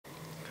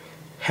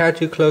how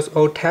to close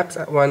all tabs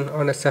at once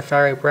on the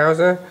Safari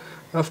browser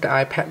of the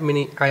iPad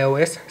mini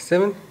iOS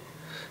 7.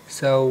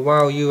 So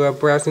while you are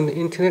browsing the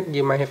internet,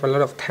 you might have a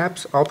lot of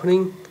tabs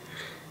opening,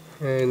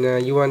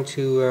 and you want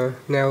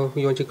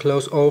to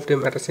close all of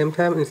them at the same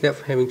time instead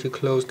of having to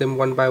close them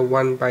one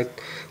by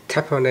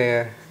tap on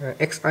the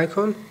X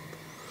icon.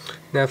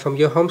 Now from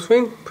your home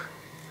screen,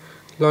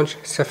 launch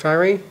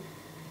Safari.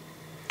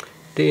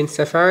 In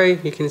Safari,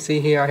 you can see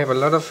here I have a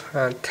lot of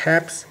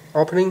tabs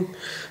opening.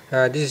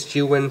 This is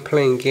due when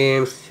playing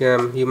games.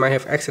 You might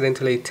have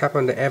accidentally tapped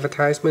on the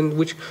advertisement,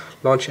 which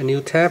launch a new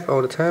tab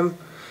all the time,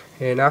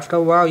 and after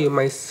a while you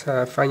might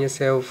find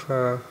yourself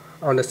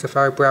on the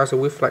Safari browser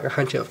with like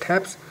 100 of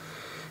tabs.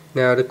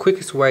 Now the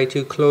quickest way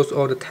to close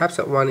all the tabs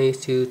at once is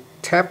to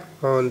tap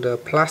on the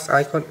plus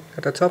icon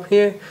at the top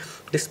here.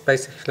 This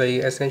basically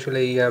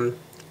essentially allow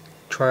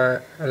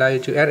you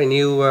to add a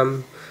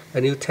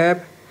new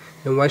tab.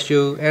 And once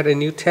you add a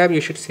new tab,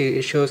 you should see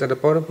it shows at the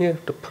bottom here,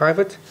 the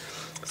private.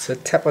 So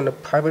tap on the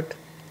private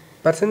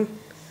button,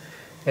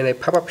 and a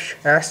pop-up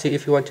asks you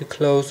if you want to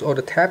close all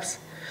the tabs.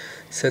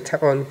 So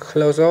tap on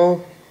close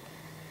all,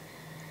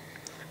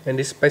 and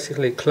this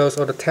basically close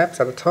all the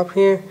tabs at the top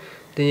here.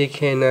 Then you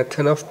can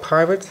turn off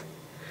private,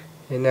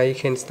 and now you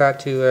can start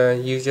to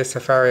use your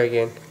Safari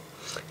again.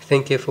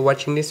 Thank you for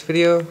watching this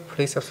video.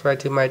 Please subscribe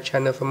to my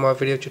channel for more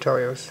video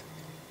tutorials.